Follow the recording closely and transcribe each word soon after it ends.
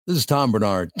This is Tom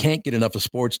Bernard. Can't get enough of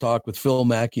sports talk with Phil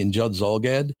Mackey and Judd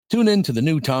Zolgad? Tune in to the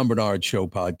new Tom Bernard Show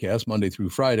podcast Monday through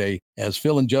Friday as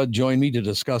Phil and Judd join me to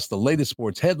discuss the latest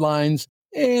sports headlines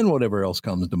and whatever else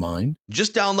comes to mind.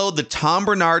 Just download the Tom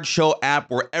Bernard Show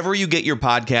app wherever you get your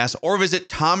podcasts or visit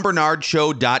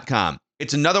tombernardshow.com.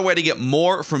 It's another way to get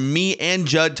more from me and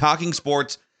Judd talking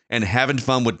sports and having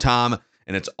fun with Tom,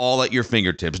 and it's all at your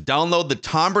fingertips. Download the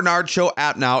Tom Bernard Show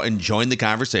app now and join the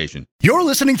conversation. You're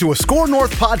listening to a Score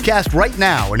North podcast right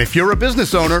now, and if you're a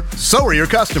business owner, so are your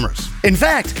customers. In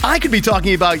fact, I could be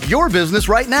talking about your business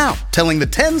right now, telling the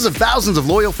tens of thousands of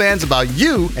loyal fans about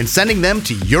you and sending them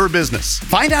to your business.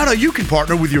 Find out how you can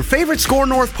partner with your favorite Score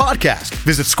North podcast.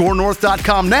 Visit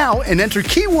scorenorth.com now and enter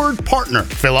keyword partner.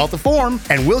 Fill out the form,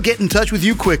 and we'll get in touch with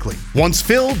you quickly. Once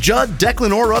Phil, Judd,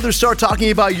 Declan, or others start talking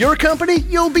about your company,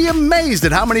 you'll be amazed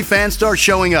at how many fans start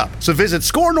showing up. So visit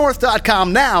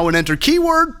scorenorth.com now and enter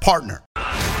keyword partner.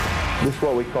 This is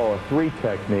what we call a three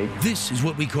technique. This is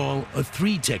what we call a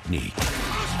three technique.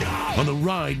 On the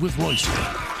ride with Reusse.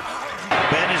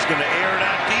 Ben is going to air it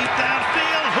out deep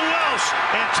downfield. Who else?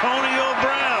 Antonio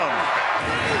Brown.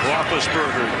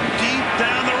 Roethlisberger deep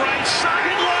down the right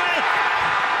sideline.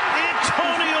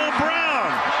 Antonio Brown.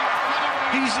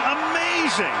 He's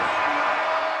amazing.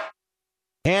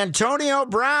 Antonio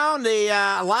Brown,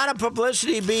 a lot of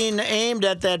publicity being aimed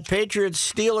at that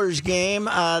Patriots-Steelers game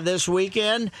this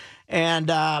weekend,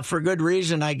 and for good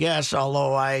reason, I guess,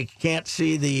 although I can't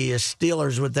see the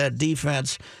Steelers with that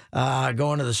defense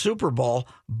going to the Super Bowl.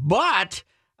 But,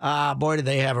 boy, do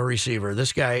they have a receiver.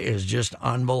 This guy is just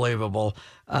unbelievable.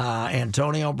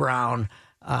 Antonio Brown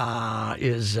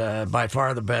is by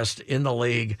far the best in the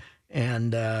league,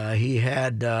 and he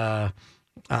had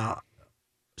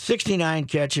 69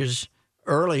 catches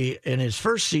early in his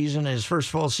first season, his first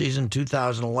full season,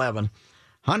 2011.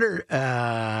 100,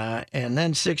 and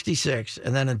then 66.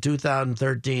 And then in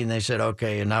 2013, they said,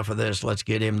 okay, enough of this. Let's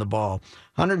get him the ball.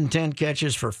 110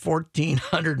 catches for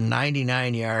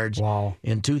 1,499 yards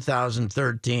in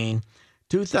 2013.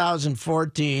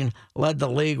 2014 led the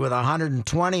league with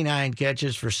 129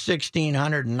 catches for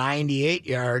 1,698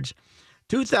 yards.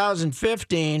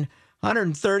 2015,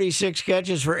 136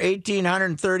 catches for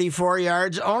 1,834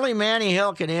 yards. Only Manny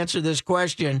Hill can answer this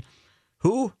question.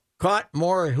 Who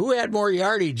had more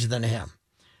yardage than him?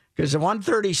 Because the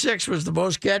 136 was the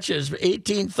most catches,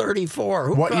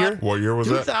 1,834. What year was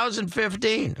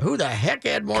 2015. Who the heck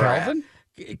had more? Calvin?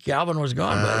 Calvin was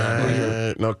gone by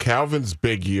then. No, Calvin's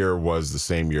big year was the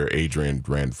same year Adrian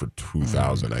ran for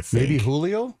 2,000, I think. Maybe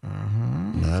Julio?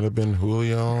 Might have been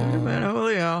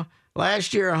Julio.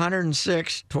 Last year,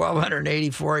 106,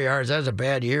 1,284 yards. That was a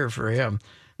bad year for him.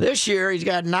 This year, he's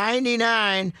got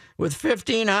 99 with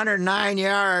 1,509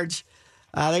 yards.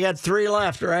 They got 3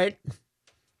 left, right?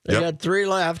 They got 3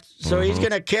 left. So he's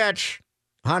going to catch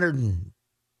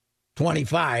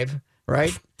 125,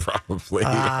 right? Probably.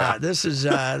 Yeah. This is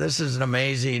an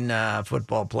amazing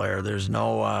football player. There's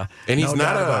no and he's no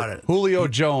not doubt about it. Julio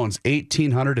Jones,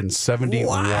 1,871.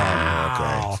 Wow.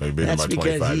 Okay. So he beat him That's by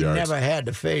because 25 he yards. never had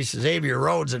to face Xavier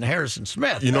Rhodes and Harrison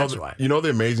Smith. That's why. You know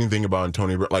the amazing thing about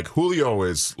Antonio, like Julio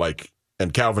is like,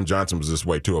 and Calvin Johnson was this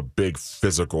way too, a big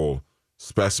physical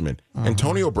specimen.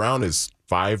 Antonio Brown is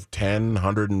 5'10",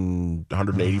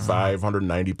 185,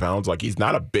 190 pounds. Like, he's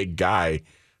not a big guy,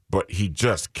 but he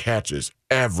just catches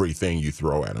everything you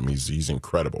throw at him. He's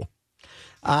incredible.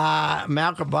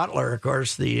 Malcolm Butler, of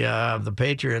course, the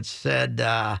Patriots said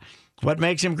what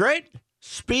makes him great?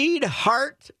 Speed,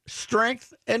 heart,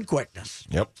 strength, and quickness.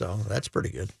 Yep. So that's pretty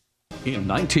good. In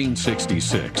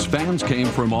 1966, fans came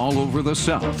from all over the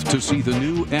South to see the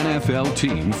new NFL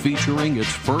team featuring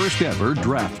its first ever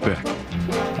draft pick.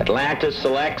 Atlanta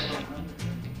selects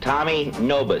Tommy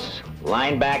Nobis,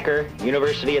 linebacker,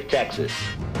 University of Texas.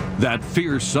 That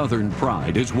fierce Southern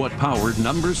pride is what powered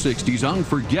number 60's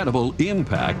unforgettable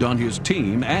impact on his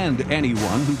team and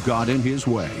anyone who got in his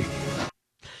way.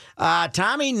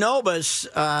 Tommy Nobis,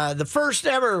 the first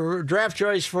ever draft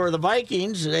choice for the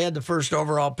Vikings. They had the first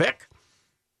overall pick.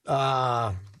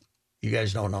 You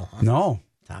guys don't know, huh? No.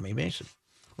 Tommy Mason,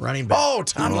 running back. Oh,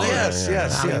 Tommy,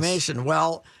 yes. Tommy Mason.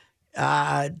 Well,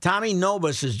 Tommy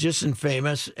Nobis is just as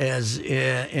famous as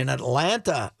in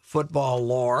Atlanta football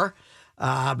lore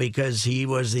because he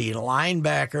was the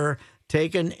linebacker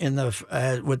taken in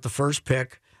with the first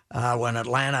pick when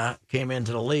Atlanta came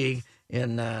into the league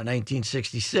in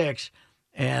 1966,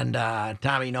 and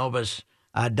Tommy Nobis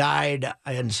died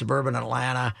in suburban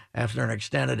Atlanta after an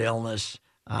extended illness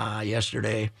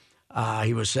yesterday.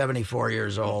 He was 74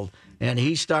 years old, and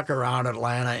he stuck around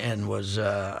Atlanta and was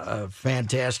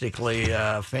fantastically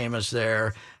famous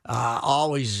there.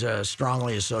 always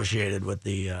strongly associated with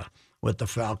the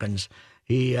Falcons.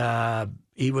 He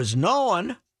was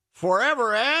known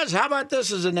forever as, how about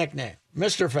this as a nickname?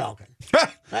 Mr. Falcon.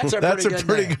 That's a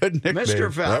pretty good nickname.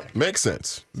 Mr. Falcon. That makes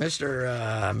sense.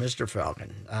 Mr.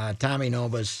 Falcon. Tommy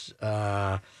Nobis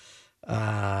was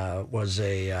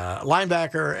a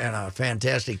linebacker and a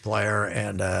fantastic player,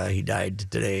 and he died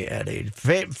today at a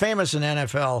famous in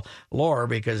NFL lore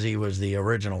because he was the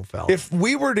original Falcon. If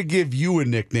we were to give you a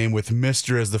nickname with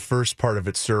Mr. as the first part of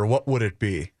it, sir, what would it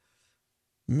be?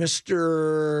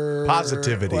 Mr.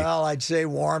 Positivity. Well, I'd say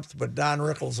warmth, but Don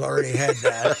Rickles already had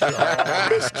that. So,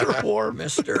 Mr. Warmth.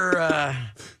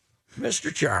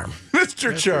 Mr. Charm.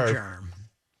 Mr. Charm.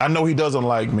 I know he doesn't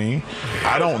like me.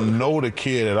 I don't know the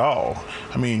kid at all.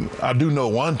 I mean, I do know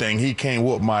one thing: he can't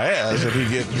whoop my ass if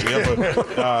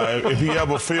he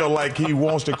ever feel like he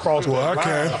wants to cross. Well,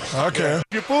 I can. If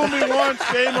you fool me once,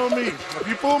 shame on me. If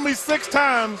you fool me 6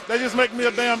 times, they just make me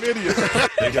a damn idiot.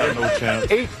 They got no chance.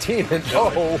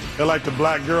 18-0. They're like the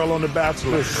black girl on The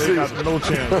Bachelor. They got no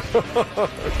chance.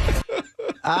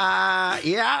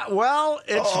 Yeah, well,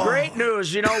 it's great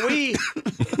news. You know, we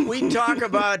talk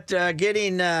about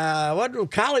getting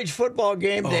college football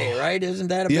game day, right? Isn't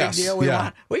that a big deal? We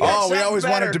got we always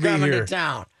wanted to be here. To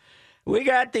town. We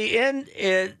got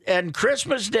and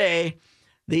Christmas Day,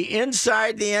 the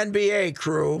Inside the NBA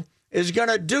crew is going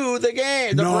to do the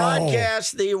game,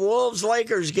 broadcast the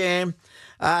Wolves-Lakers game.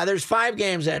 There's 5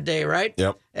 games that day, right?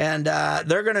 Yep. And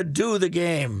they're going to do the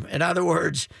game. In other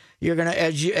words, you're going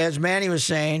to, as Manny was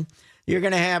saying, you're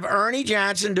going to have Ernie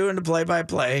Johnson doing the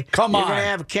play-by-play. You're going to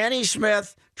have Kenny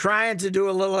Smith trying to do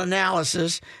a little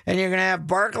analysis, and you're going to have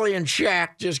Barkley and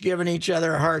Shaq just giving each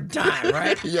other a hard time,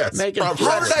 right? Yes.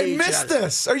 How did I miss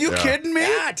this? Are you kidding me?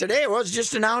 Yeah, today. It was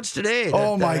just announced today.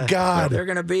 Oh, my God. They're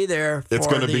going to be there. It's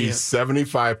going to be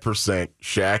 75%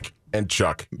 Shaq and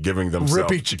Chuck giving each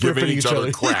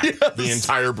other crap the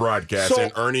entire broadcast,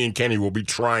 and Ernie and Kenny will be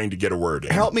trying to get a word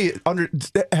in. Help me.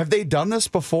 Have they done this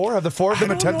before? Have the 4 of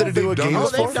them attempted to do a game before?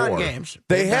 They've done games.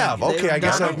 They have. Okay, I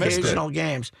guess I've missed it. Occasional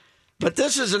games. But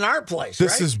this is in our place,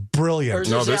 This right? is brilliant. Or is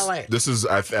this LA? This is,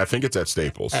 I think it's at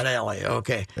Staples. At LA,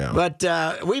 okay. Yeah. But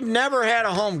we've never had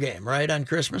a home game, right, on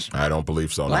Christmas? I don't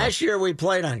believe so. Last year we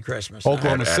played on Christmas.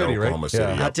 Oklahoma City, right? Oklahoma City,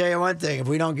 I'll tell you one thing. If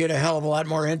we don't get a hell of a lot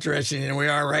more interesting than we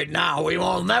are right now, we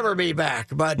will never be back.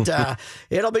 But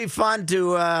it'll be fun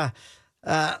to,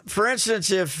 for instance,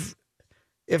 if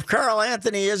Carl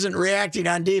Anthony isn't reacting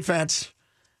on defense,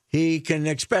 he can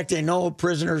expect a no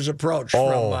prisoners approach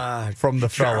from the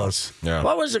fellas. Yeah.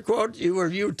 What was the quote?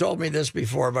 You told me this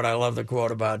before, but I love the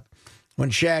quote about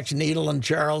when Shaq's needling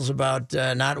Charles about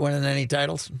not winning any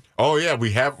titles. Oh yeah,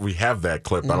 we have that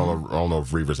clip. I don't know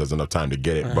if Reavers has enough time to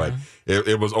get it, but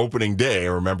it was opening day. I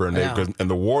remember, and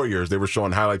the Warriors, they were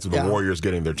showing highlights of the Warriors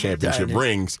getting their championship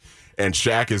rings. And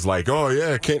Shaq is like, "Oh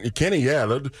yeah, Kenny,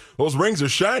 yeah, those rings are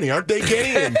shiny, aren't they,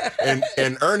 Kenny?"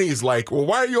 And Ernie's like, "Well,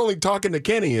 why are you only talking to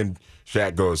Kenny?" And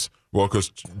Shaq goes, "Well,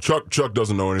 because Chuck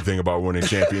doesn't know anything about winning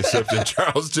championships." And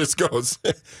Charles just goes,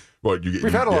 "Well,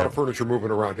 we've had a lot of furniture moving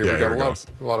around here. Yeah, We've got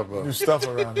a lot of new stuff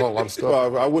around. A lot of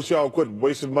stuff. Well, I wish y'all quit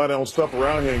wasting money on stuff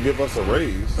around here and give us a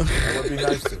raise. That would be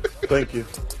nice to. Thank you.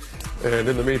 And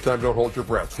in the meantime, don't hold your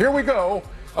breath. Here we go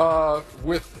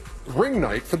with ring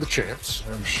night for the champs.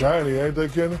 I'm shiny, ain't they,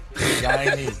 Kenny?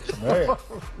 Shiny.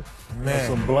 Man.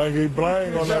 Some blangy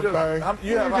blang on that thing.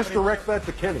 You just direct that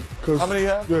to Kenny. How many you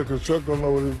have? Yeah, because Chuck don't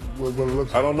know what it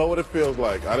looks like. I don't know what it feels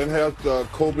like. I didn't have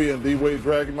Kobe and D-Wade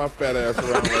dragging my fat ass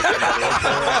around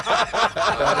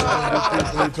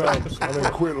like 3 times. I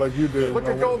didn't quit like you did. Look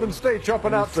at Golden State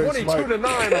jumping out 22-9 on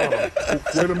them.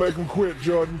 Way to make them quit,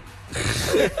 Jordan.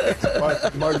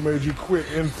 Mike made you quit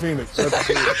in Phoenix. That's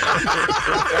good.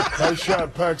 Nice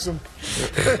shot, Paxson.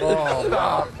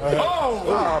 Stop,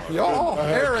 y'all.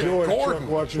 Eric Gordon.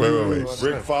 Wait.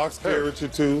 Rick Fox carried you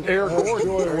too. Eric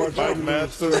Gordon. Mike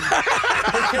Madsen.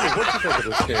 What you think of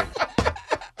this game?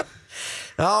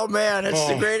 Oh, man, it's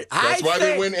the great. That's why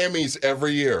they win Emmys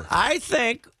every year. I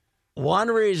think one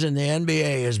reason the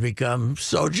NBA has become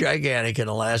so gigantic in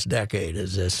the last decade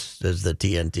is the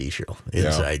TNT show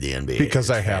inside the NBA. Because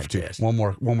I have to. One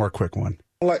more quick one.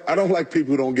 I don't like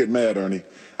people who don't get mad, Ernie.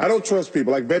 I don't trust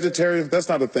people. Like vegetarians, that's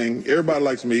not a thing. Everybody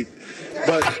likes meat.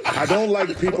 But I don't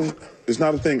like people. It's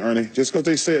not a thing, Ernie. Just because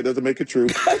they say it doesn't make it true.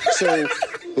 So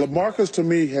LaMarcus, to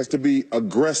me, has to be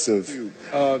aggressive.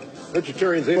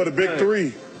 Vegetarians for the big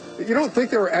 3. You don't think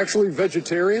they were actually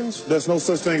vegetarians? There's no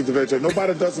such thing as a vegetarian.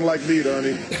 Nobody doesn't like meat,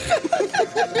 Ernie.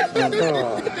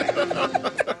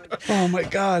 Oh, my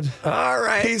God. All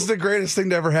right. He's the greatest thing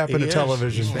to ever happen to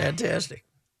television. He's fantastic.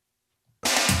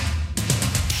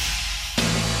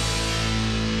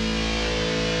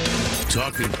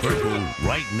 Talking Purple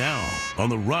right now on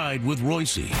The Ride with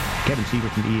Reusse. Kevin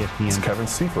Seifert from ESPN. It's Kevin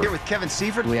Seifert. Here with Kevin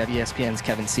Seifert. We have ESPN's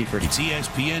Kevin Seifert. It's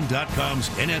ESPN.com's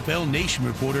NFL Nation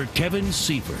reporter Kevin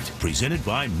Seifert, presented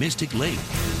by Mystic Lake.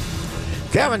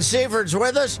 Kevin Seifert's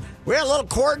with us. We had a little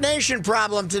coordination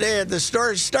problem today at the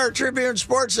Star Tribune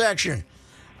sports section.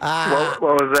 What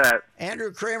was that?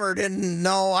 Andrew Kramer didn't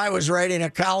know I was writing a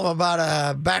column about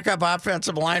a backup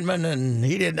offensive lineman,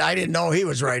 and I didn't know he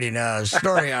was writing a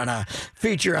story on a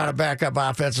feature on a backup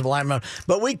offensive lineman.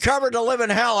 But we covered the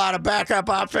living hell out of backup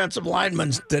offensive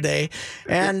linemen today.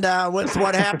 And with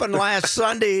what happened last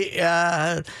Sunday,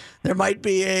 there might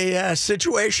be a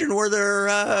situation where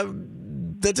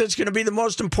that's going to be the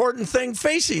most important thing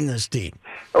facing this team.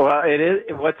 Well, it is.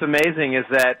 What's amazing is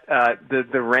that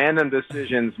the random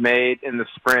decisions made in the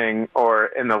spring or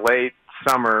in the late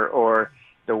summer, or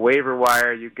the waiver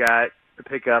wire you got, the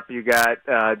pickup you got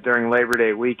during Labor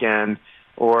Day weekend,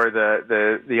 or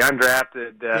the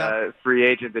undrafted free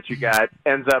agent that you got,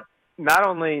 ends up not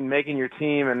only making your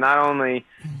team and not only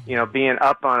being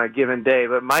up on a given day,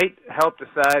 but might help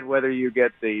decide whether you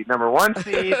get the number 1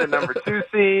 seed, the number 2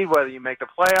 seed, whether you make the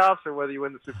playoffs, or whether you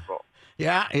win the Super Bowl.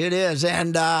 Yeah, it is,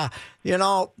 and what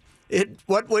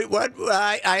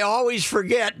I always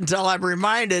forget until I'm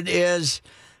reminded is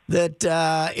that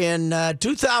in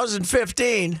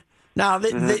 2015. Now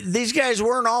these guys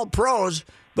weren't all pros,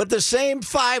 but the same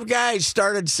 5 guys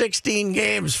started 16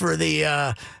 games for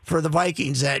the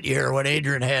Vikings that year when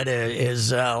Adrian had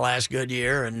his last good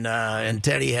year and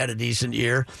Teddy had a decent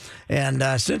year, and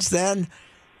since then,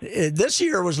 this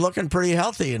year was looking pretty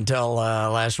healthy until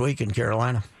last week in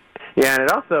Carolina. Yeah, and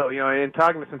it also, in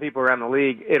talking to some people around the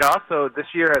league, this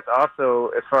year has also,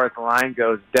 as far as the line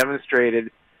goes,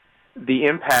 demonstrated the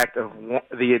impact of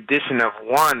the addition of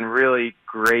one really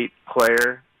great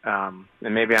player, and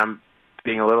maybe I'm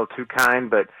being a little too kind,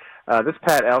 but this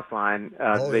Pat Elflein,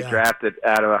 they drafted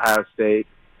out of Ohio State,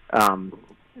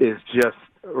 is just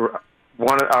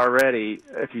one already.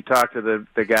 If you talk to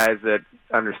the guys that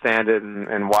understand it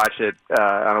and watch it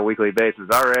on a weekly basis,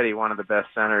 already one of the best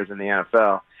centers in the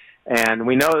NFL. And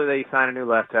we know that they signed a new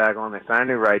left tackle and they signed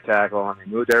a new right tackle and they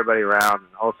moved everybody around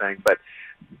and the whole thing. But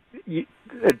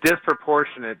a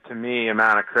disproportionate, to me,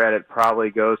 amount of credit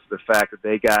probably goes to the fact that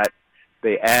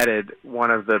they added one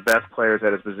of the best players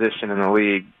at his position in the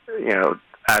league,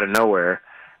 out of nowhere.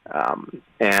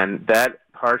 And that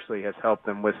partially has helped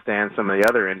them withstand some of the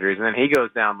other injuries. And then he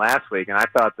goes down last week, and I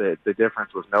thought that the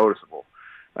difference was noticeable,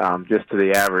 just to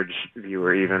the average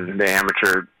viewer, even the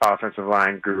amateur offensive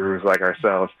line gurus like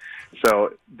ourselves.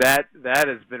 So that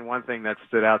has been one thing that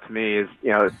stood out to me is,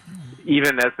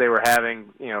 even as they were having,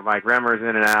 Mike Remmers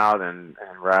in and out and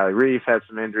Riley Reif had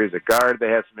some injuries at guard, they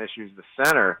had some issues. The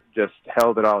center just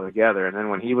held it all together. And then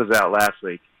when he was out last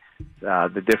week,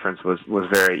 the difference was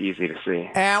very easy to see.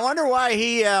 And I wonder why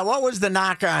what was the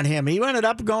knock on him? He ended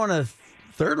up going to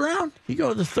third round? He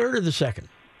go the third or the second?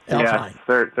 Yeah,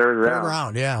 third round. Third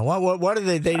round, yeah. What did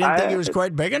they didn't think he was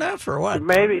quite big enough, or what?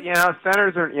 Maybe,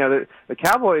 centers are, the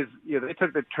Cowboys, they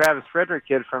took the Travis Frederick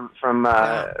kid from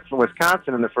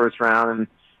Wisconsin in the first round, and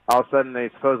all of a sudden they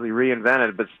supposedly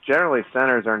reinvented, but generally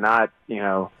centers are not,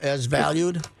 as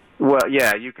valued. Well,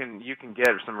 yeah, you can get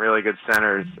some really good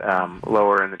centers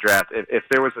lower in the draft. If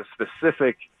there was a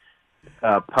specific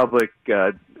public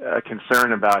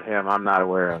concern about him, I'm not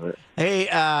aware of it. Hey,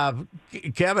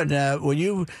 Kevin,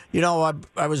 when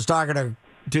I was talking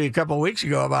to you a couple of weeks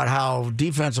ago about how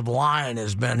defensive line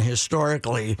has been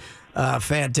historically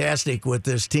fantastic with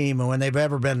this team, and when they've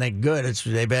ever been that good,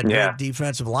 they've had great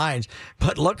defensive lines.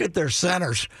 But look at their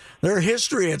centers. Their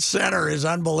history at center is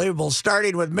unbelievable,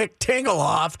 starting with Mick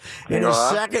Tingelhoff in his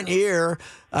second year,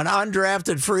 an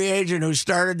undrafted free agent who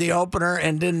started the opener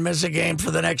and didn't miss a game for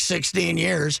the next 16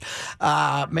 years,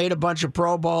 made a bunch of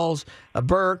Pro Bowls,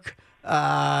 Burke,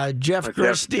 Jeff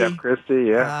Christie. Jeff Christie,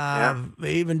 yeah.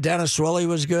 Even Dennis Swilley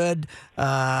was good.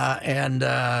 And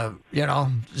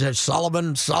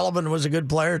Sullivan was a good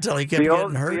player until he kept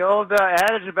getting hurt. The old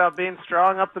adage about being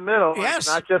strong up the middle. Yes. It's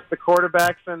not just the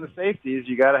quarterbacks and the safeties.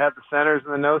 You got to have the centers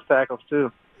and the nose tackles,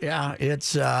 too. Yeah,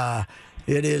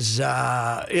 it is,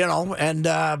 and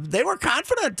they were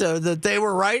confident that they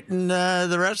were right, and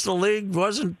the rest of the league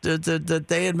wasn't, that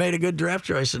they had made a good draft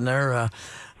choice in there.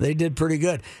 They did pretty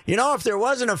good. If there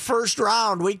wasn't a first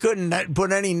round, we couldn't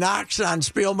put any knocks on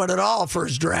Spielman at all for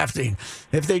his drafting.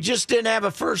 If they just didn't have a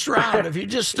first round, if he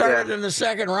just started in the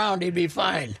second round, he'd be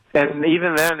fine. And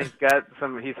even then, he's had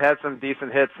some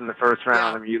decent hits in the first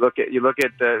round. Yeah. I mean, you look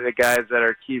at the guys that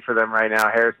are key for them right now.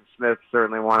 Harrison Smith,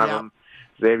 certainly one of them.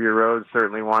 Xavier Rhodes,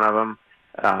 certainly one of them.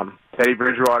 Teddy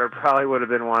Bridgewater probably would have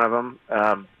been one of them.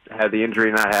 had the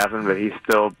injury not happened, but he's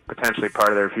still potentially part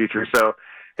of their future. So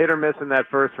hit or miss in that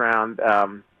first round.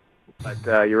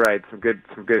 But you're right, some good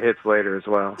hits later as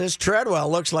well. This Treadwell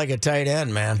looks like a tight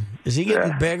end, man. Is he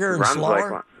getting bigger and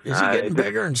slower? Like is he getting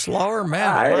bigger and slower?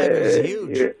 Man, he's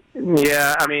huge.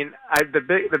 Yeah, I mean,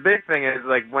 the big thing is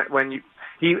like when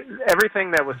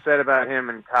everything that was said about him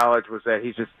in college was that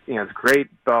he's just has great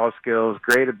ball skills,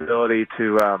 great ability to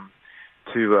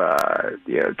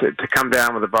come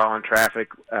down with the ball in traffic,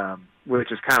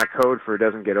 which is kind of code for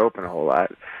doesn't get open a whole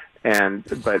lot. But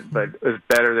is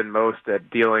better than most at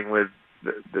dealing with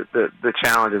the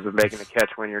challenges of making a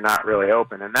catch when you're not really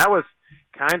open. And that was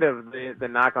kind of the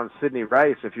knock on Sidney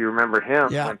Rice, if you remember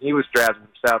him. Yeah. When he was drafted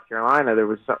from South Carolina, there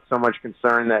was so much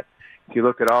concern that if you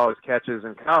looked at all his catches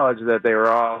in college, that they were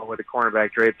all with the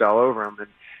cornerback draped all over him.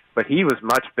 But he was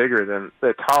much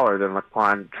taller than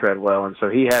Laquan Treadwell, and so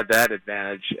he had that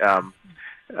advantage.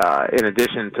 In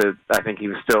addition to, I think he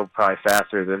was still probably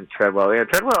faster than Treadwell. Yeah,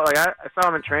 Treadwell, like I saw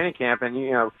him in training camp,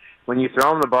 and when you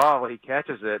throw him the ball, he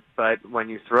catches it. But when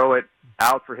you throw it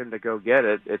out for him to go get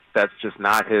it, that's just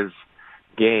not his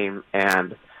game,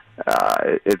 and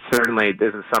it certainly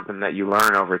isn't something that you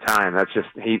learn over time. That's just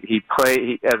he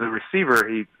as a receiver,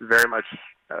 he very much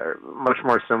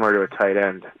more similar to a tight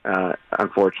end,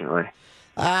 unfortunately.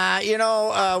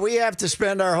 We have to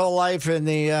spend our whole life in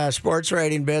the sports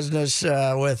rating business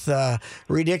with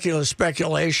ridiculous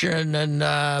speculation and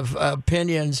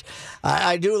opinions.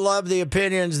 I do love the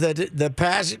opinions that the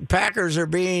Packers are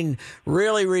being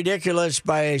really ridiculous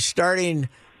by starting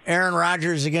Aaron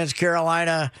Rodgers against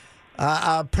Carolina.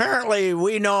 Apparently,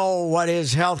 we know what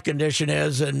his health condition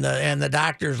is, and the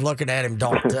doctors looking at him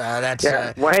don't. That's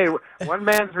well, hey, one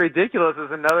man's ridiculous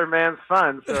is another man's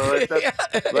fun. So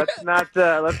let's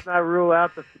not rule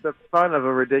out the fun of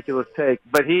a ridiculous take.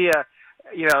 But he,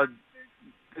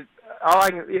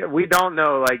 we don't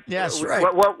know. Like, yes, right.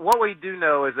 What we do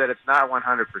know is that it's not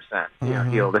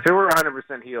 100% healed. If it were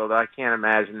 100% healed, I can't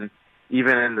imagine,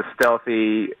 even in the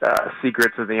stealthy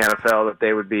secrets of the NFL, that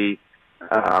they would be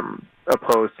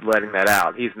opposed to letting that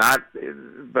out. He's not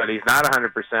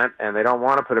 100%, and they don't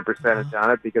want to put a percentage on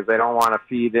it because they don't want to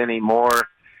feed any more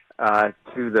to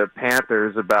the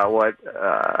Panthers about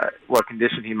what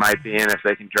condition he might be in if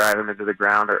they can drive him into the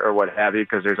ground or what have you,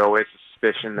 because there's always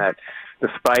suspicion that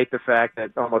despite the fact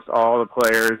that almost all the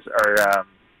players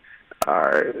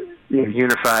are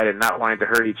unified and not wanting to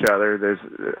hurt each other, there's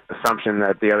an assumption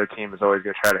that the other team is always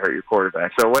going to try to hurt your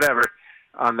quarterback. So whatever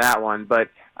on that one. But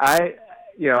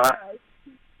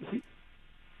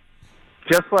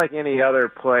just like any other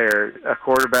player, a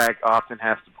quarterback often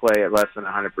has to play at less than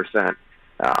 100%.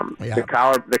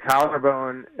 The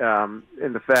collarbone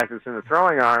and the fact that it's in the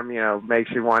throwing arm,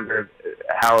 makes you wonder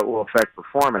how it will affect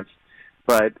performance.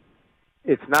 But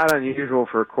it's not unusual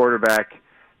for a quarterback,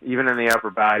 even in the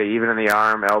upper body, even in the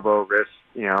arm, elbow, wrist,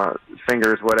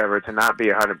 fingers, whatever, to not be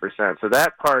 100%. So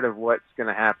that part of what's going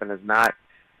to happen is not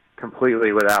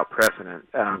completely without precedent.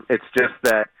 It's just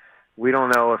that we don't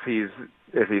know if he's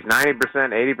 90%,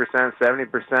 80%,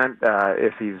 70%,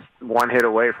 if he's one hit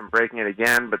away from breaking it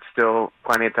again, but still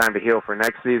plenty of time to heal for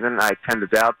next season. I tend to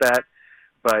doubt that,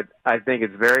 but I think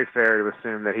it's very fair to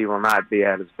assume that he will not be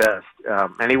at his best.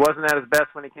 And he wasn't at his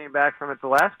best when he came back from it the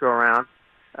last go-around,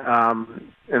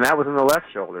 and that was in the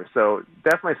left shoulder. So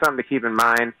definitely something to keep in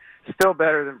mind. Still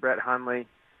better than Brett Hundley,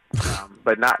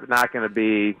 but not going to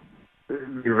be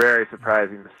very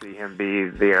surprising to see him be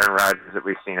the Aaron Rodgers that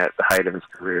we've seen at the height of his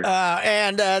career.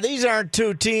 And these aren't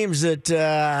two teams that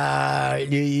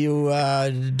you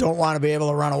don't want to be able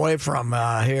to run away from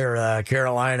here.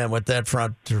 Carolina with that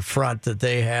front that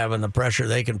they have and the pressure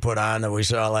they can put on that we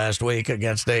saw last week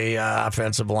against a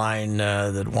offensive line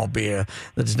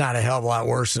that's not a hell of a lot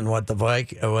worse than what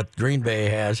what Green Bay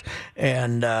has.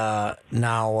 And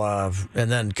now and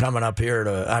then coming up here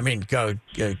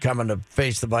coming to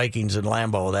face the Vikings in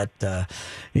Lambeau, that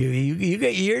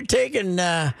you're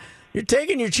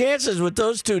taking your chances with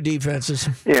those two defenses.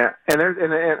 Yeah, and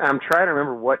I'm trying to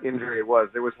remember what injury it was.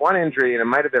 There was one injury, and it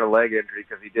might have been a leg injury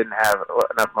because he didn't have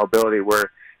enough mobility, where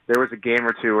there was a game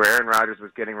or two where Aaron Rodgers was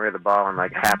getting rid of the ball in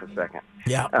like half a second.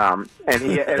 Yeah,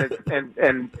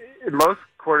 and most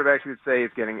quarterbacks would say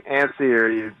he's getting antsy or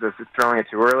he's just throwing it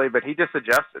too early, but he just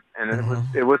adjusted, and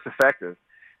it was effective.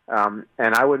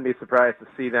 And I wouldn't be surprised to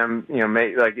see them,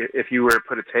 if you were to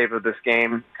put a tape of this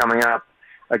game coming up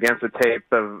against a tape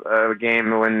of a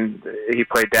game when he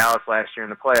played Dallas last year in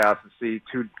the playoffs, and see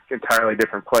two entirely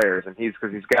different players. And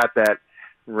because he's got that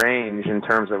range in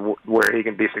terms of where he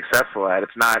can be successful at.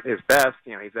 It's not his best.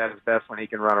 He's at his best when he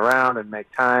can run around and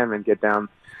make time and get down,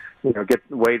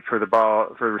 wait for the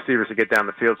ball, for receivers to get down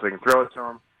the field so he can throw it to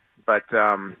him. But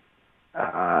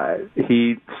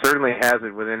he certainly has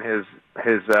it within his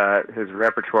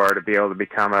repertoire to be able to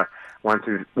become a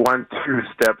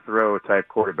one-two-step throw type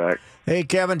quarterback. Hey,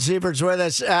 Kevin Sievert's with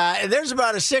us. There's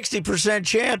about a 60%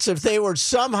 chance if they were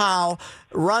somehow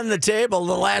run the table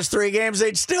the last 3 games,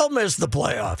 they'd still miss the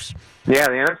playoffs. Yeah,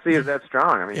 the NFC is that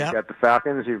strong. I mean, You've got the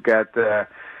Falcons, you've got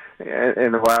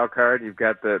in the wild card, you've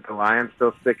got the Lions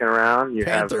still sticking around. You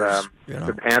Panthers, have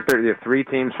the Panthers. You have 3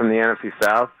 teams from the NFC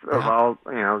South of all,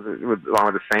 along with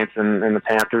the Saints and the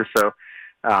Panthers. So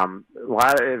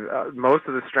most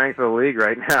of the strength of the league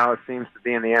right now seems to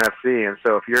be in the NFC. And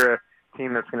so if you're a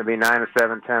team that's going to be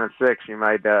 9-7, 10-6, you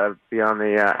might be on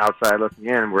the outside looking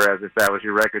in. Whereas if that was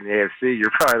your record in the AFC,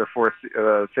 you're probably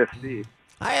the 5th seed.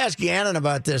 I asked Gannon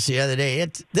about this the other day.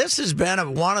 This has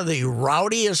been one of the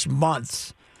rowdiest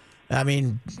months. I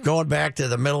mean, going back to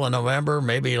the middle of November,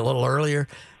 maybe a little earlier,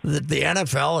 that the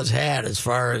NFL has had as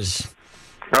far as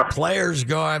players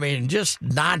go. I mean, just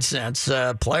nonsense.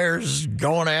 Players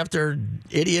going after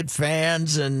idiot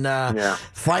fans and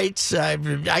fights. I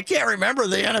can't remember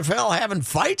the NFL having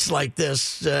fights like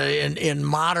this in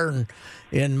modern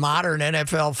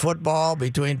NFL football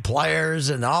between players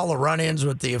and all the run-ins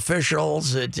with the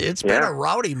officials. It's been a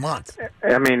rowdy month.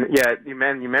 I mean, you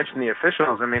mentioned the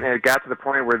officials. I mean, it got to the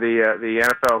point where the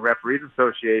NFL Referees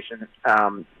Association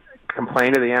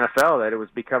complained to the NFL that it was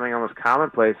becoming almost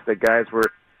commonplace that guys were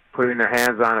putting their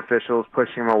hands on officials,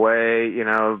 pushing them away,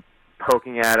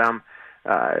 poking at them.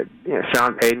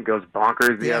 Sean Payton goes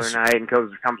bonkers the other night and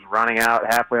comes running out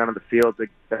halfway onto the field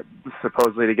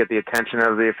supposedly to get the attention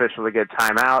of the official to get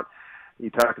timeout. You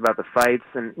talked about the fights,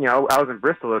 and I was in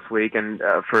Bristol this week and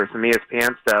for some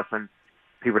ESPN stuff, and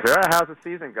people said, "How's the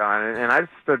season gone?" And I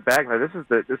just stood back and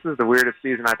said, "This is the weirdest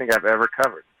season I think I've ever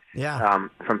covered." Yeah.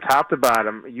 From top to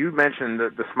bottom, you mentioned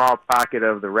the small pocket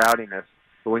of the rowdiness,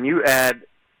 but when you add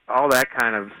all that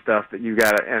kind of stuff that you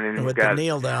got, and then with you've got the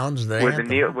kneel downs, with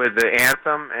the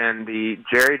anthem and the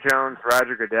Jerry Jones,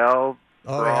 Roger Goodell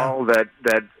brawl that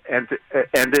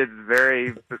ended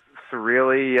very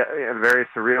surreally, in a very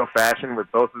surreal fashion,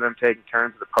 with both of them taking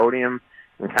turns at the podium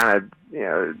and kind of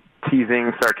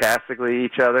teasing sarcastically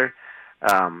each other,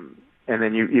 and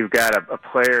then you've got a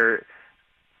player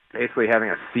basically having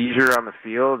a seizure on the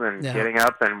field and getting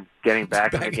up and getting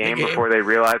back in the game before they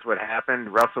realize what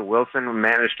happened. Russell Wilson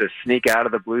managed to sneak out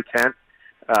of the blue tent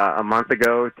a month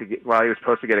ago while he was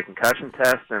supposed to get a concussion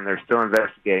test, and they're still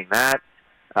investigating that,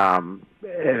 and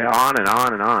on and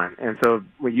on and on. And so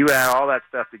when you add all that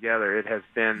stuff together, it has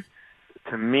been,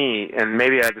 to me, and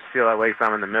maybe I just feel that way because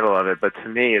I'm in the middle of it, but to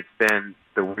me it's been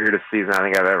the weirdest season I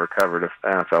think I've ever covered of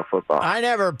NFL football. I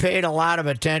never paid a lot of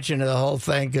attention to the whole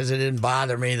thing because it didn't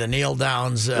bother me, the kneel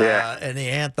downs and the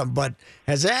anthem. But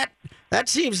has that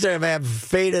seems to have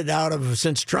faded out of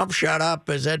since Trump shut up?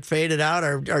 Has that faded out,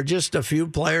 or just a few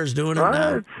players doing it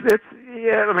now?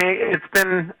 It's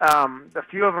been a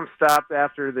few of them stopped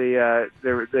after they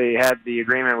had the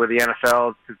agreement with the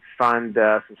NFL to fund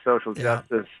some social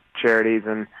justice charities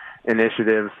and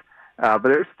initiatives. But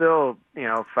there's still,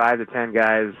 5 to 10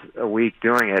 guys a week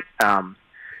doing it. And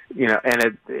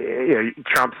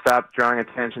Trump stopped drawing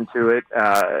attention to it.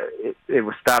 It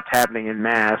was stopped happening in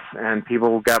mass, and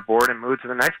people got bored and moved to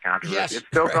the next controversy. Yes, it's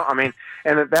still, it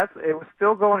was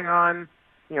still going on,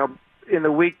 in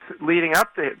the weeks leading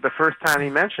up to the first time he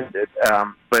mentioned it.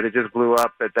 But it just blew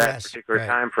up at that particular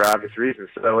time for obvious reasons.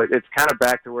 So it's kind of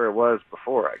back to where it was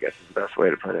before, I guess is the best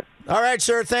way to put it. All right,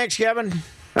 sir. Thanks, Kevin.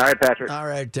 All right, Patrick. All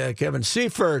right, Kevin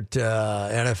Seifert,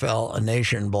 NFL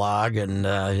Nation blog, and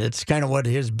it's kind of what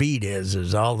his beat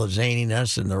is all the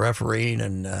zaniness and the refereeing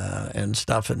and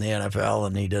stuff in the NFL,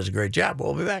 and he does a great job.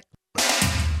 We'll be back.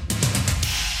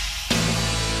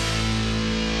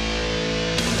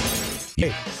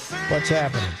 Hey, what's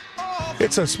happening?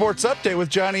 It's a sports update with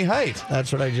Johnny Height.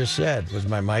 That's what I just said. Was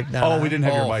my mic not on? We didn't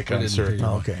have your mic on, sir.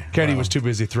 Okay. Kenny was too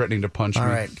busy threatening to punch me. All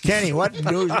right. Kenny, what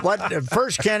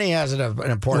first Kenny has an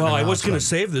important Well, I was going to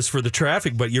save this for the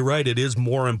traffic, but you're right. It is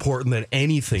more important than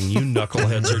anything you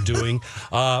knuckleheads are doing.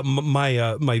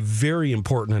 My very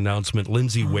important announcement,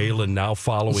 Lindsay Whalen now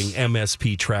following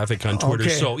MSP Traffic on Twitter.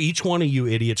 Okay. So each one of you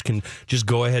idiots can just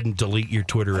go ahead and delete your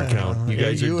Twitter account. You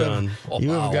guys are done.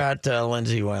 You have got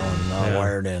Lindsay Whalen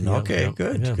wired in. Okay.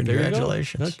 Good. Yeah,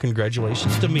 Congratulations.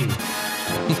 Congratulations to me.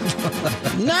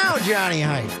 Now, Johnny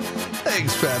Height.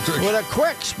 Thanks, Patrick. With a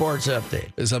quick sports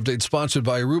update. This update sponsored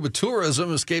by Aruba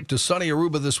Tourism. Escape to sunny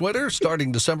Aruba this winter.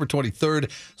 Starting December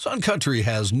 23rd, Sun Country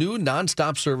has new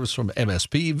nonstop service from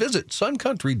MSP. Visit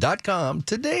suncountry.com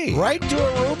today. Right to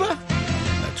Aruba?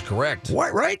 That's correct.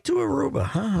 What? Right to Aruba,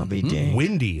 huh? I'll be dang.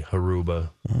 Windy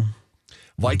Aruba.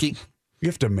 Viking. You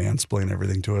have to mansplain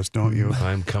everything to us, don't you?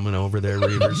 I'm coming over there,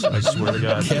 Reavers. I swear to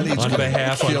God. Kenny's On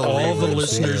behalf of all the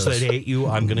listeners that hate you,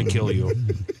 I'm going to kill you.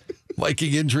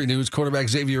 Viking injury news. Quarterback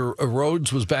Xavier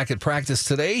Rhodes was back at practice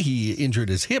today. He injured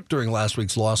his hip during last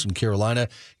week's loss in Carolina.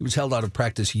 He was held out of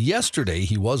practice yesterday.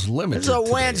 He was limited It's a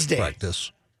today Wednesday. at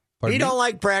practice. We don't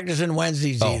like practicing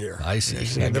Wednesdays Oh, either. I see.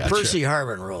 The Gotcha. Percy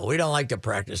Harvin rule. We don't like to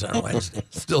practice on Wednesday.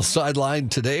 Still sidelined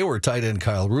today were tight end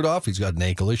Kyle Rudolph. He's got an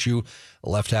ankle issue.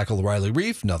 Left tackle Riley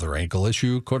Reif, another ankle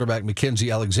issue. Quarterback Mackenzie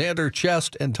Alexander,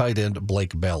 chest. And tight end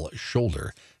Blake Bell,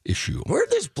 shoulder issue. Where did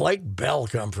this Blake Bell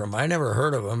come from? I never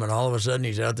heard of him, and all of a sudden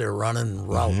he's out there running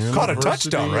routes. Caught a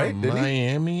touchdown, right? Didn't he?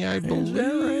 Miami, I believe.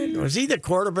 Right? Was he the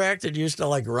quarterback that used to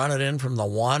run it in from the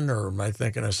one, or am I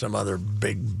thinking of some other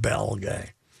big Bell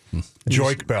guy?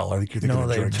 Joik Bell. I think you're thinking No, of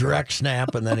they Joik direct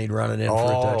snap, and then he'd run it in for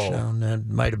a touchdown. That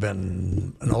might have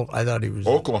been. I thought he was.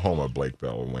 Oklahoma. Blake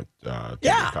Bell went. To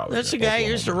college that's the at guy who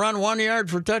Oklahoma. used to run 1 yard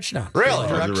for touchdown. Really?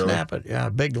 Direct Was it really? snap it. Yeah,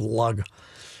 big lug.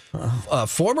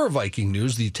 Former Viking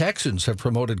news, the Texans have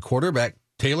promoted quarterback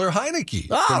Taylor Heineke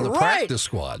from the practice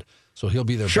squad. So he'll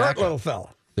be their Short backup. little fella.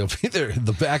 He'll be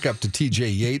the backup to T.J.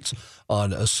 Yates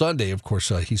on a Sunday. Of course,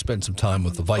 he spent some time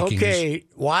with the Vikings. Okay,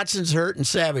 Watson's hurt and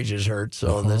Savage is hurt,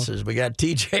 so we got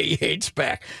T.J. Yates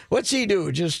back. What's he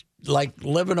do? Just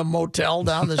live in a motel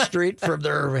down the street from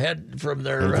their And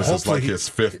this is like his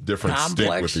fifth different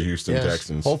stint with the Houston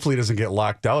Texans. Hopefully he doesn't get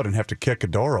locked out and have to kick a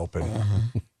door open.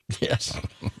 Yes.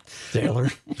 Taylor.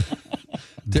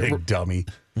 Big dummy.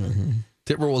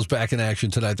 Timberwolves back in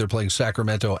action tonight. They're playing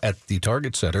Sacramento at the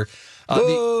Target Center.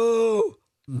 Boo!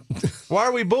 Why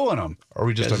are we booing them? Are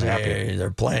we just unhappy? They're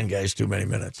playing guys too many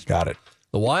minutes. Got it.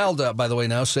 The Wild, by the way,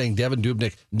 now saying Devin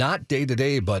Dubnyk, not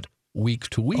day-to-day, but week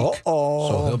to week. Uh-oh.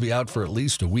 So he'll be out for at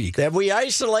least a week. Have we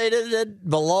isolated it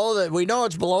below the? We know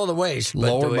it's below the waist, but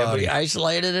Lower have body. we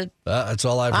isolated it? That's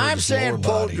all I've heard. I'm is saying lower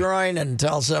pulled body. groin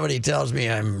until somebody tells me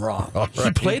I'm wrong.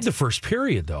 He played the first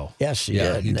period, though. Yes, he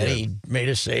Yeah, did. he And then did. he made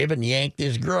a save and yanked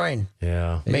his groin.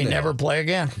 Yeah. May never play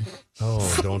again.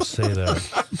 Oh, don't say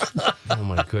that. Oh,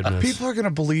 my goodness. People are going to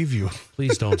believe you.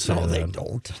 Please don't say No, that. they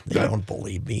don't. They don't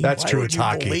believe me. That's Why true. would It's you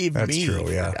hockey. Believe That's me, true,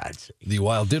 for yeah. God's sake? The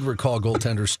Wild did recall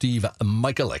goaltender Steve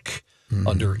Michalik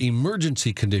under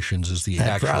emergency conditions is the That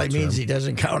actual probably term. means he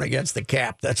doesn't count against the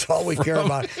cap. That's all we care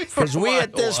about. Because we,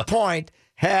 at this point,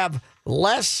 have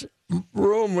less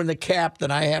room in the cap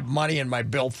than I have money in my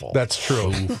billfold. That's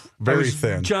true. Very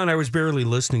thin. John, I was barely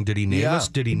listening. Did he name us?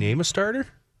 Did he name a starter?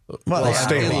 Well, Well,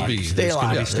 stay it'll locked. be- Stay it's gonna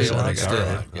locked. be stay locked. Stay Stay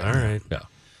locked. locked. Yeah. All right.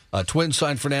 Yeah. Twins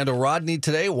signed Fernando Rodney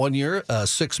today, 1 year,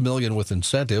 $6 million with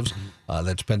incentives.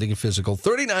 That's pending a physical.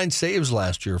 39 saves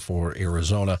last year for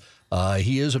Arizona.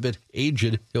 He is a bit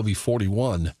aged. He'll be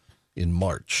 41 in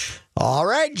March. All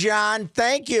right, John.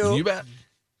 Thank you. You bet.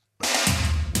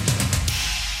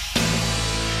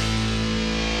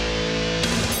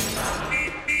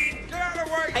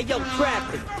 Hey, yo,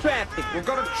 traffic. We've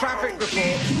got a traffic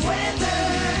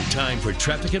report. Time for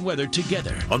traffic and weather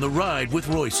together on the ride with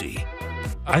Reusse.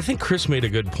 I think Chris made a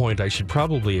good point. I should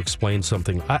probably explain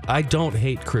something. I don't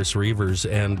hate Chris Reavers,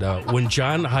 and when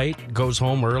John Haidt goes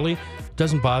home early, it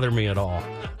doesn't bother me at all.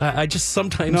 I just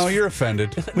sometimes... No, you're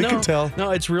offended. We can tell.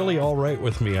 No, it's really all right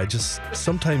with me. I just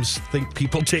sometimes think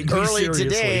people take me Early seriously.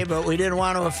 today, but we didn't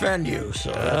want to offend you,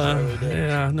 so that's why we did.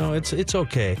 Yeah, no, it's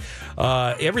okay.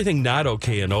 Everything not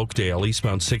okay in Oakdale,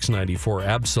 eastbound 694,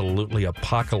 absolutely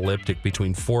apocalyptic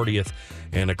between 40th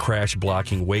and a crash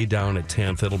blocking way down at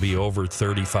 10th. It'll be over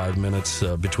 35 minutes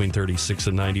between 36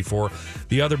 and 94.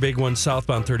 The other big one,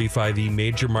 southbound 35E,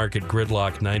 major market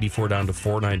gridlock, 94 down to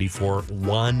 494,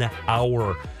 1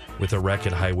 hour with a wreck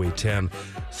at Highway 10.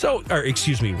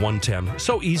 110.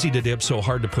 So easy to dip, so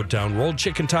hard to put down. Rolled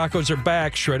chicken tacos are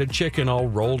back. Shredded chicken all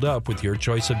rolled up with your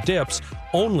choice of dips,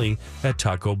 only at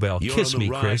Taco Bell. You're Kiss on the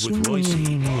me, ride Chris. with Reusse.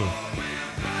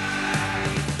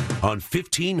 On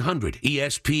 1500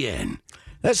 ESPN.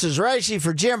 This is Ricey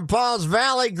for Jim Paul's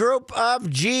Valley Group of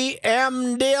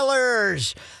GM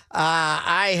Dealers.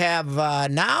 I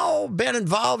have now been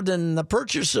involved in the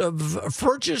purchase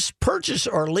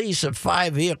or lease of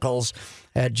 5 vehicles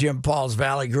at Jim Paul's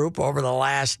Valley Group over the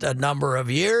last number of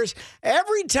years.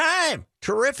 Every time,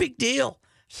 terrific deal.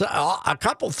 So a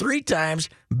couple, 3 times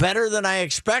better than I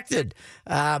expected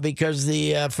because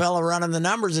the fellow running the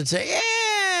numbers would say,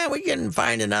 we can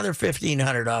find another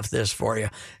 $1,500 off this for you.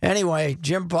 Anyway,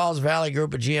 Jim Paul's Valley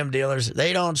Group of GM Dealers,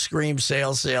 they don't scream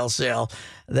sale, sale, sale.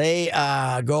 They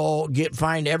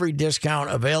find every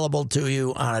discount available to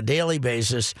you on a daily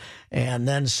basis and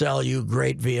then sell you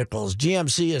great vehicles.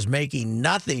 GMC is making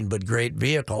nothing but great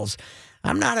vehicles.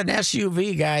 I'm not an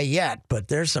SUV guy yet, but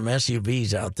there's some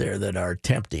SUVs out there that are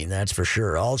tempting, that's for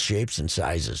sure. All shapes and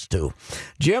sizes, too.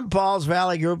 Jim Paul's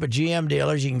Valley Group of GM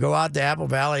dealers. You can go out to Apple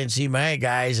Valley and see my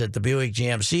guys at the Buick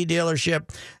GMC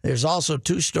dealership. There's also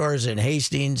 2 stores in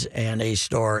Hastings and a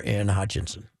store in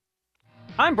Hutchinson.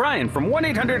 I'm Brian from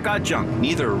 1-800-GOT-JUNK.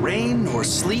 Neither rain nor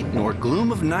sleet nor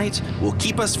gloom of night will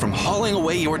keep us from hauling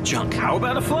away your junk. How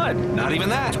about a flood? Not even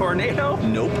that. Tornado?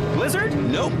 Nope. Blizzard?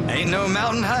 Nope. Ain't no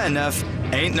mountain high enough.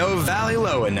 Ain't no valley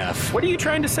low enough. What are you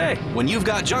trying to say? When you've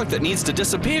got junk that needs to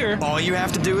disappear, all you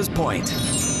have to do is point.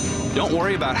 Don't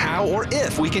worry about how or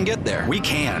if we can get there. We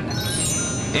can.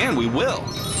 And we will.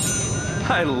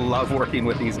 I love working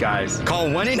with these guys. Call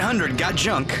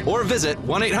 1-800-GOT-JUNK or visit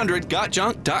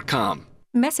 1-800-GOT-JUNK.com.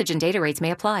 Message and data rates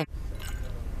may apply.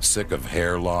 Sick of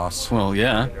hair loss? Well,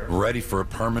 yeah. Ready for a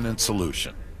permanent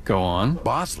solution? Go on.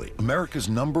 Bosley, America's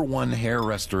 #1 hair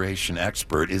restoration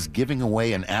expert, is giving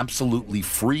away an absolutely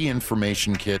free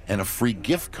information kit and a free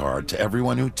gift card to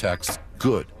everyone who texts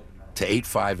GOOD to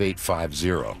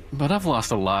 85850. But I've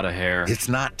lost a lot of hair. It's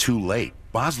not too late.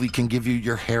 Bosley can give you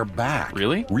your hair back.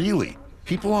 Really? Really.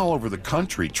 People all over the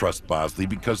country trust Bosley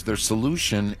because their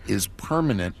solution is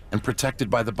permanent and protected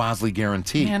by the Bosley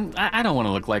Guarantee. Man, I don't want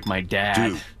to look like my dad.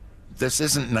 Dude, this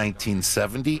isn't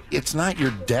 1970. It's not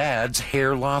your dad's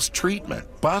hair loss treatment.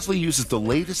 Bosley uses the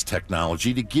latest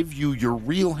technology to give you your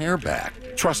real hair back.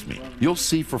 Trust me, you'll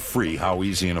see for free how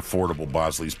easy and affordable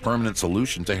Bosley's permanent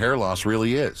solution to hair loss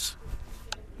really is.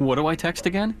 What do I text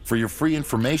again? For your free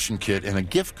information kit and a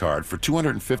gift card for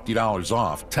 $250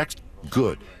 off, text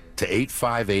GOOD to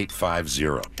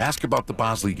 85850. Ask about the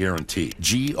Bosley Guarantee.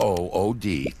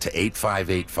 GOOD to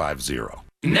 85850.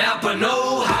 Napa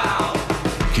know-how.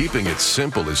 Keeping it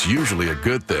simple is usually a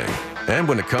good thing. And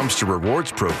when it comes to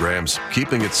rewards programs,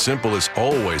 keeping it simple is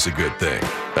always a good thing.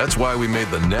 That's why we made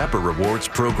the Napa Rewards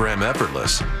program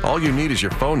effortless. All you need is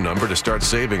your phone number to start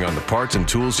saving on the parts and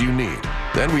tools you need.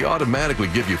 Then we automatically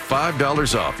give you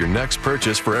 $5 off your next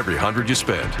purchase for every 100 you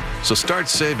spend. So start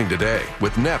saving today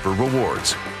with Napa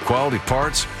Rewards. Quality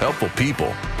parts, helpful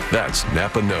people. That's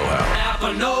Napa know-how.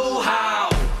 Napa know-how.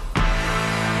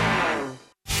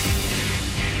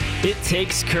 It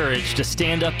takes courage to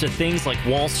stand up to things like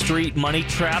Wall Street money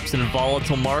traps and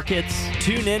volatile markets.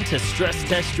 Tune in to Stress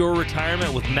Test Your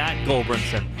Retirement with Matt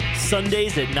Goldbrinson.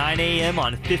 Sundays at 9 a.m.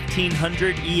 on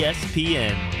 1500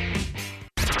 ESPN.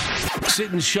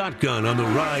 Sitting shotgun on the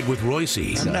ride with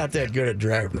Reusse. I'm not that good at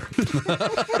driving.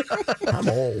 I'm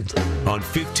old. On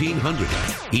 1500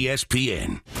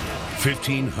 ESPN.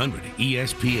 1500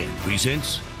 ESPN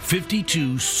presents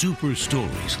 52 super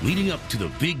stories leading up to the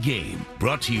big game.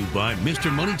 Brought to you by Mr.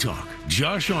 Money Talk,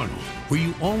 Josh Arnold, where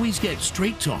you always get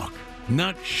straight talk,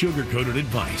 not sugar-coated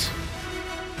advice.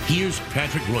 Here's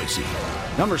Patrick Reusse.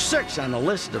 Number 6 on the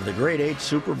list of the Great 8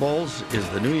 Super Bowls is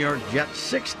the New York Jets'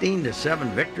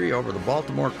 16-7 victory over the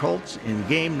Baltimore Colts in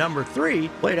game number 3,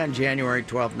 played on January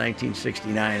 12,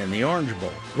 1969 in the Orange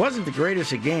Bowl. It wasn't the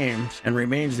greatest of games and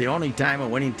remains the only time a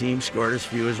winning team scored as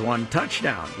few as 1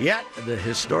 touchdown. Yet, the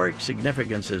historic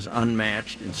significance is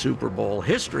unmatched in Super Bowl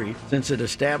history since it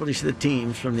established the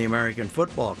teams from the American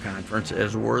Football Conference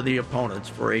as worthy opponents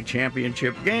for a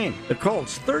championship game. The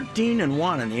Colts,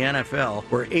 13-1 in the NFL,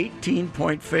 were 18-point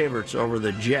favorites over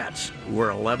the Jets, who were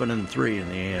 11-3 in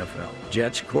the AFL.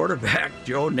 Jets quarterback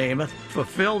Joe Namath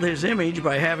fulfilled his image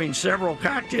by having several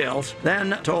cocktails,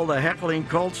 then told a heckling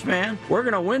Colts fan, "We're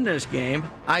going to win this game.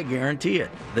 I guarantee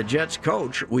it." The Jets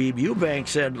coach, Weeb Ewbank,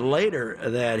 said later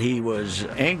that he was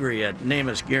angry at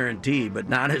Namath's guarantee, but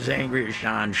not as angry as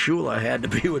Sean Shula had to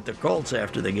be with the Colts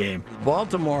after the game.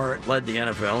 Baltimore led the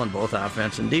NFL in both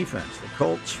offense and defense. The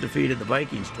Colts defeated the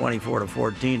Vikings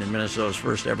 24-14 in Minnesota's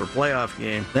first ever playoff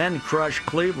game, then crushed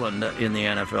Cleveland in the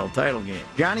NFL title game.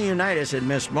 Johnny Unitas had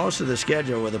missed most of the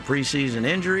schedule with a preseason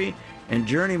injury, and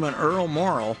journeyman Earl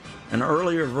Morrall, an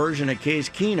earlier version of Case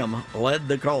Keenum, led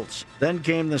the Colts. Then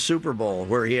came the Super Bowl,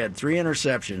 where he had 3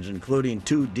 interceptions, including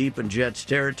 2 deep in Jets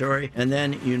territory, and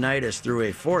then Unitas threw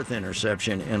a 4th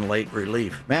interception in late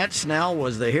relief. Matt Snell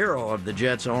was the hero of the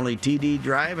Jets' only TD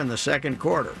drive in the second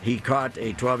quarter. He caught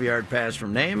a 12-yard pass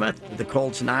from Namath. The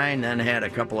Colts 9 then had a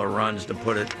couple of runs to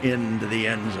put it into the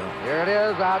end zone. Here it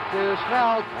is, out to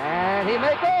Snell, and he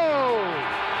may go!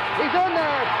 He's in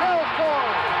there! Snell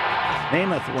scores!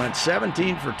 Namath went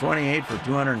 17 for 28 for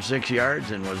 206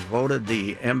 yards and was voted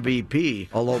the MVP,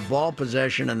 although ball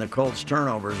possession and the Colts'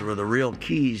 turnovers were the real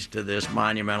keys to this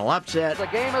monumental upset. The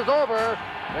game is over.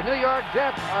 The New York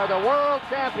Jets are the world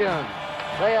champions.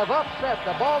 They have upset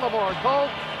the Baltimore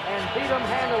Colts and beat them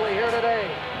handily here today.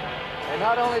 They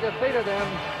not only defeated them,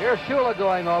 here's Shula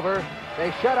going over.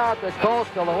 They shut out the Colts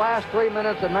till the last 3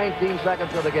 minutes and 19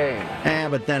 seconds of the game.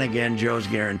 But then again, Joe's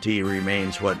guarantee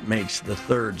remains what makes the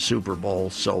third Super Bowl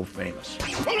so famous.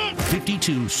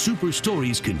 52 Super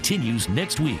Stories continues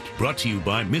next week. Brought to you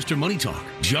by Mr. Money Talk,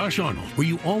 Josh Arnold, where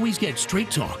you always get straight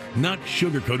talk, not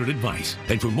sugar-coated advice.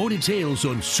 And for more details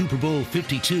on Super Bowl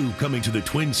 52 coming to the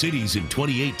Twin Cities in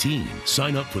 2018,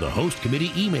 sign up for the host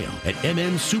committee email at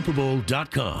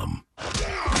mnsuperbowl.com.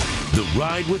 The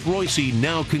Ride with Reusse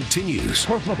now continues.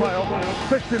 Personal foul,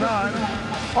 69,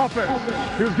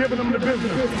 offense. He was giving them the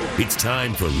business. It's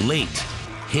time for late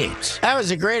hits. That was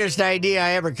the greatest idea I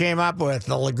ever came up with,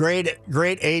 the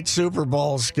great 8 Super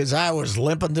Bowls, because I was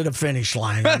limping to the finish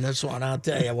line on this one, I'll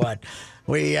tell you what.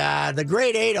 The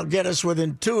great 8 will get us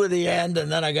within 2 of the end,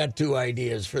 and then I got 2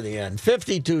 ideas for the end.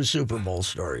 52 Super Bowl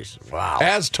stories. Wow.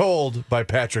 As told by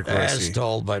Patrick Reusse. As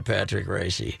told by Patrick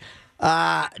Reusse.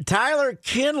 Tyler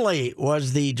Kinley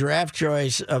was the draft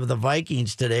choice of the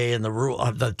Vikings today in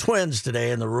the Twins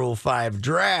today in the Rule 5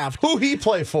 draft. Who he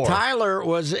play for? Tyler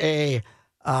was a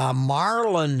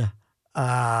Marlin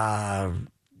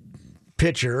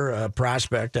pitcher,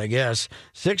 prospect, I guess.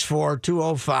 6'4",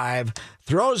 205,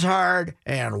 throws hard,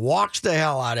 and walks the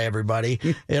hell out of everybody.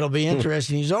 It'll be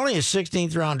interesting. He's only a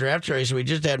 16th round draft choice. We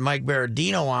just had Mike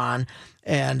Berardino on.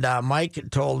 And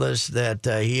Mike told us that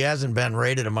he hasn't been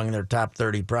rated among their top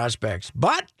 30 prospects.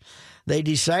 But they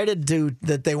decided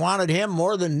that they wanted him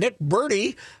more than Nick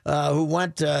Burdi, who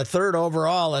went 3rd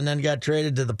overall and then got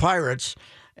traded to the Pirates.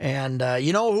 And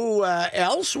you know who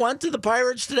else went to the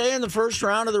Pirates today in the first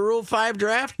round of the Rule 5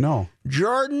 draft? No.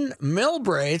 Jordan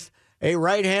Milbraith, a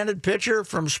right-handed pitcher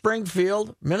from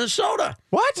Springfield, Minnesota.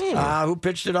 What? Who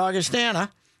pitched at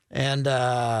Augustana. And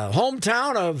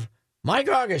hometown of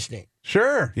Mike Augustine.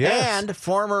 Sure, yes. And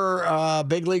former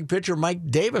big league pitcher Mike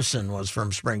Davison was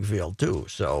from Springfield, too.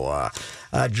 So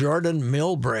Jordan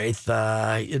Milbraith,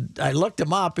 I looked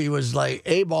him up. He was like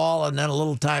A-ball and then a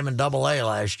little time in Double-A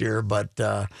last year, but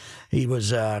he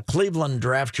was Cleveland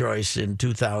draft choice in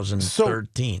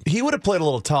 2013. So he would have played a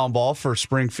little town ball for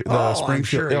Springfield. I'm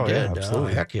sure he did. Yeah,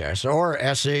 absolutely. Heck yes. Or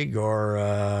Essig or...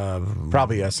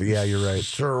 probably Essig, yeah, you're right.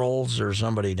 Searles or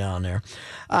somebody down there.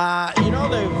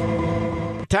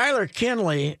 Tyler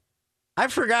Kinley, I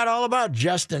forgot all about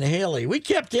Justin Haley. We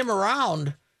kept him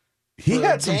around. He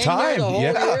had some time. The whole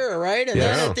year, right? And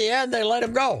then at the end, they let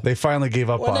him go. They finally gave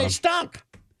up on him. When they stunk.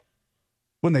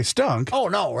 When they stunk? Oh,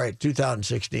 no, right.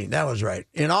 2016. That was right.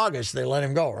 In August, they let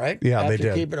him go, right? Yeah, they did.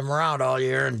 After keeping him around all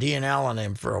year and DNLing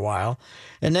him for a while.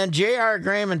 And then J.R.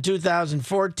 Graham in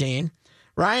 2014.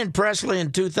 Ryan Presley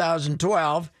in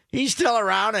 2012. He's still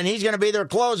around, and he's going to be their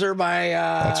closer by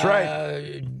That's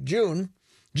right. June.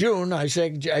 I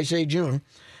say June.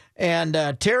 And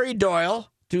Terry Doyle,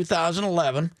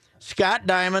 2011. Scott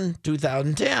Diamond,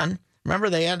 2010. Remember,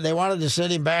 they wanted to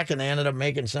send him back, and they ended up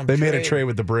making some They made a trade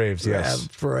with the Braves, yes.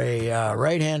 For a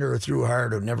right-hander who threw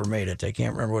hard who never made it. I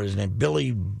can't remember what his name.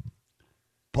 Billy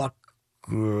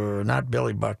not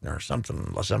Billy Buckner,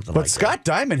 something like that. But Scott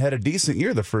Diamond had a decent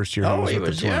year the first year. He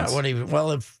was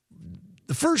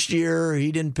the first year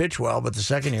he didn't pitch well, but the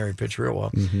second year he pitched real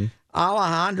well. Mm-hmm.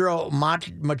 Alejandro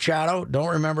Machado, don't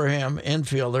remember him,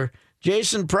 infielder.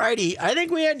 Jason Pridey, I think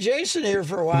we had Jason here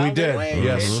for a while. We did,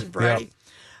 yes. Jason Pridey. Yep.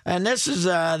 And this is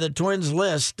the Twins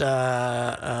list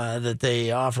that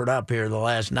they offered up here, the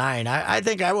last 9. I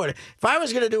think I would. If I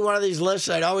was going to do one of these lists,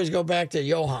 I'd always go back to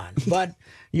Johan. But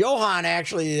Johan,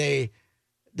 actually,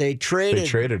 they traded. They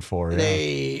traded for,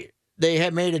 They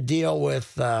had made a deal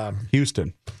with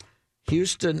Houston.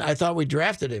 Houston, I thought we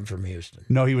drafted him from Houston.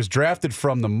 No, he was drafted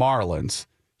from the Marlins.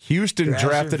 Houston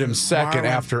drafted him second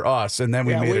after us, and then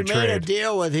we made a trade. We made a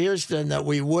deal with Houston that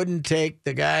we wouldn't take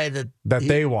the guy that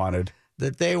they wanted.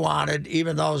 That they wanted,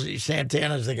 even though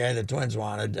Santana's the guy the Twins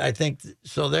wanted. I think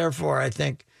so. Therefore, I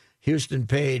think Houston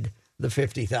paid the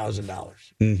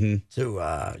 $50,000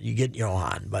 to you get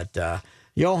Johan, but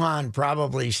Johan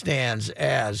probably stands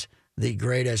as the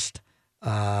greatest.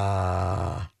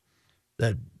 That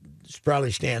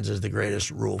probably stands as the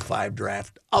greatest Rule 5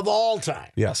 draft of all time.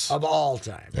 Yes, of all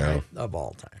time. Yeah. Right? Of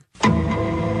all time.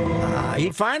 He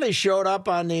finally showed up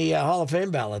on the Hall of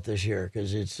Fame ballot this year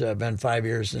because it's been 5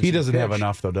 years since he doesn't have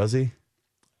enough, though, does he?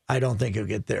 I don't think he'll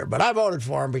get there, but I voted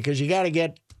for him because you got to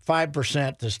get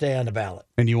 5% to stay on the ballot.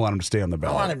 And you want him to stay on the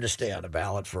ballot? I want him to stay on the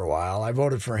ballot for a while. I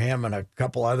voted for him and a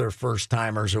couple other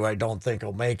first-timers who I don't think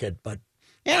will make it, but,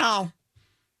 you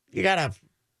got to...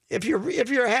 If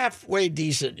you're halfway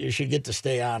decent, you should get to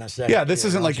stay on a second. Yeah, this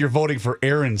isn't like you're voting for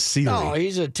Aaron Seeley. No,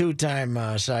 he's a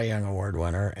 2-time Cy Young Award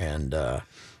winner, and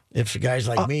If guys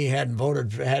like me had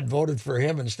voted for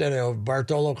him instead of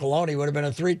Bartolo Colon, he would have been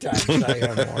a 3-time Cy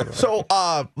Young Award. So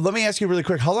let me ask you really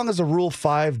quick. How long has the Rule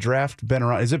 5 draft been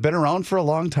around? Has it been around for a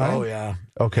long time? Oh, yeah.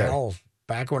 Okay. Hell,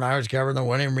 back when I was covering the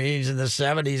winter meetings in the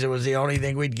 70s, it was the only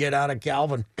thing we'd get out of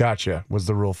Calvin. Gotcha. Was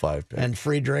the Rule 5 pick. And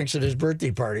free drinks at his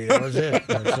birthday party. That was it.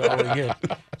 That's all we get.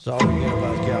 That's all we get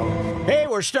about Calvin. Hey,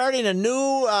 we're starting a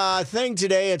new thing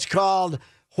today. It's called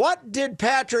What Did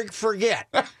Patrick Forget?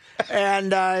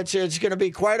 And it's going to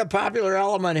be quite a popular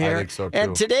element here. I think so, too.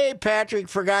 And today, Patrick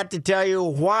forgot to tell you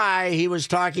why he was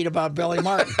talking about Billy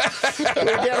Martin. We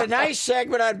did a nice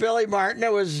segment on Billy Martin.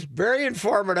 It was very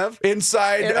informative.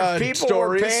 Inside and if people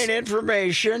stories. were paying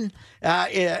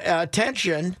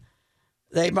attention,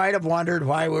 they might have wondered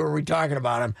why were we talking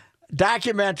about him.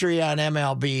 Documentary on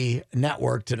MLB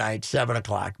Network tonight, 7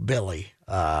 o'clock. Billy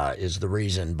is the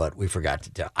reason, but I forgot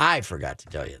to tell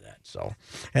you that. So,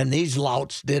 and these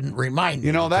louts didn't remind me.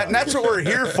 You know, that's what we're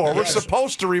here for. We're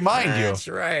supposed to remind you. That's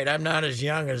right. I'm not as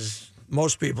young as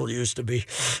most people used to be.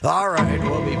 All right,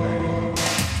 we'll be back.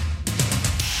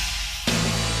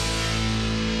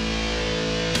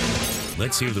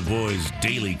 Let's hear the boys'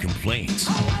 daily complaints.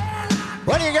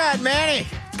 What do you got, Manny?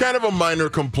 Kind of a minor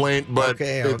complaint, but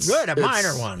okay, it's good, a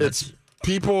minor one. It's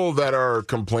people that are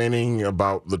complaining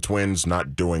about the Twins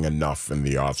not doing enough in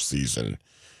the off season.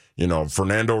 You know,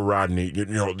 Fernando Rodney.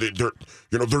 They're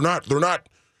not.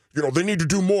 They need to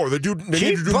do more. They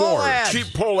need to do more.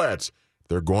 Cheap poll ads.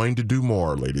 They're going to do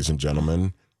more, ladies and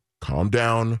gentlemen. Calm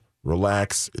down.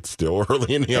 Relax. It's still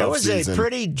early in the offseason.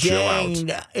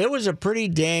 It was a pretty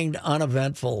danged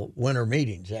uneventful winter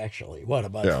meetings, actually. What,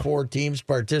 about 4 teams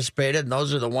participated, and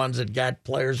those are the ones that got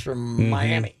players from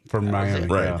Miami. From Miami,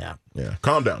 right. Yeah.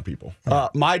 Calm down, people.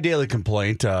 My daily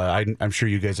complaint, I'm sure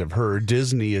you guys have heard,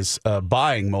 Disney is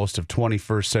buying most of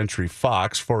 21st Century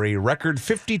Fox for a record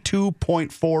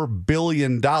 $52.4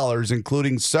 billion,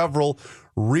 including several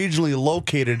regionally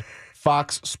located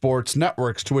Fox Sports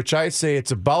networks, to which I say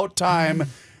it's about time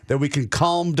that we can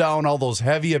calm down all those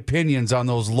heavy opinions on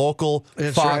those local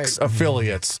Fox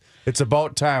affiliates. It's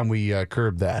about time we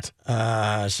curb that.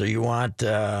 So you want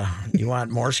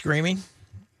more screaming?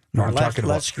 No, or I'm talking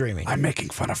less about screaming? I'm making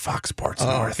fun of Fox Sports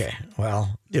North. Okay.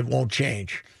 Well, it won't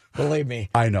change. Believe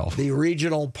me. I know. The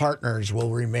regional partners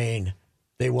will remain.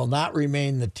 They will not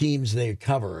remain the teams they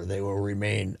cover. They will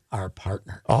remain our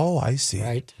partner. Oh, I see.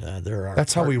 Right? They're our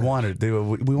That's partners. how we want it.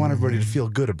 We want everybody to feel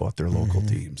good about their local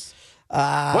teams.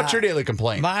 What's your daily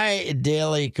complaint? My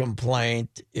daily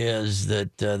complaint is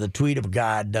that the tweet of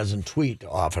God doesn't tweet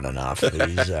often enough.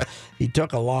 He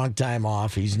took a long time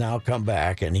off. He's now come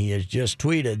back, and he has just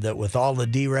tweeted that with all the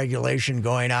deregulation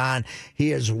going on,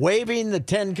 he is waiving the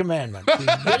 10 Commandments.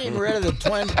 He's getting rid of the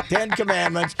 10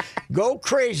 Commandments. Go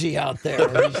crazy out there,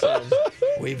 he says.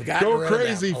 We've gotten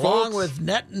rid of them. Along with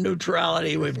net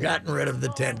neutrality, we've gotten rid of the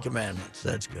 10 Commandments.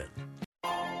 That's good.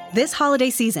 This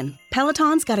holiday season,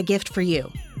 Peloton's got a gift for you.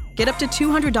 Get up to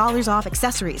 $200 off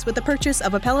accessories with the purchase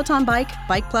of a Peloton bike,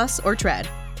 Bike Plus, or Tread.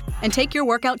 And take your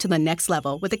workout to the next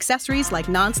level with accessories like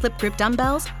non-slip grip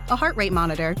dumbbells, a heart rate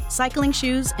monitor, cycling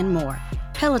shoes, and more.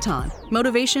 Peloton,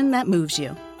 motivation that moves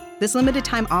you. This limited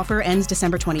time offer ends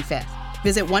December 25th.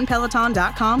 Visit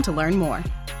onepeloton.com to learn more.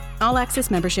 All access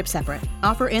membership separate.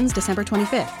 Offer ends December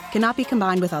 25th. Cannot be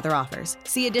combined with other offers.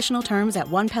 See additional terms at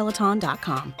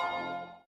onepeloton.com.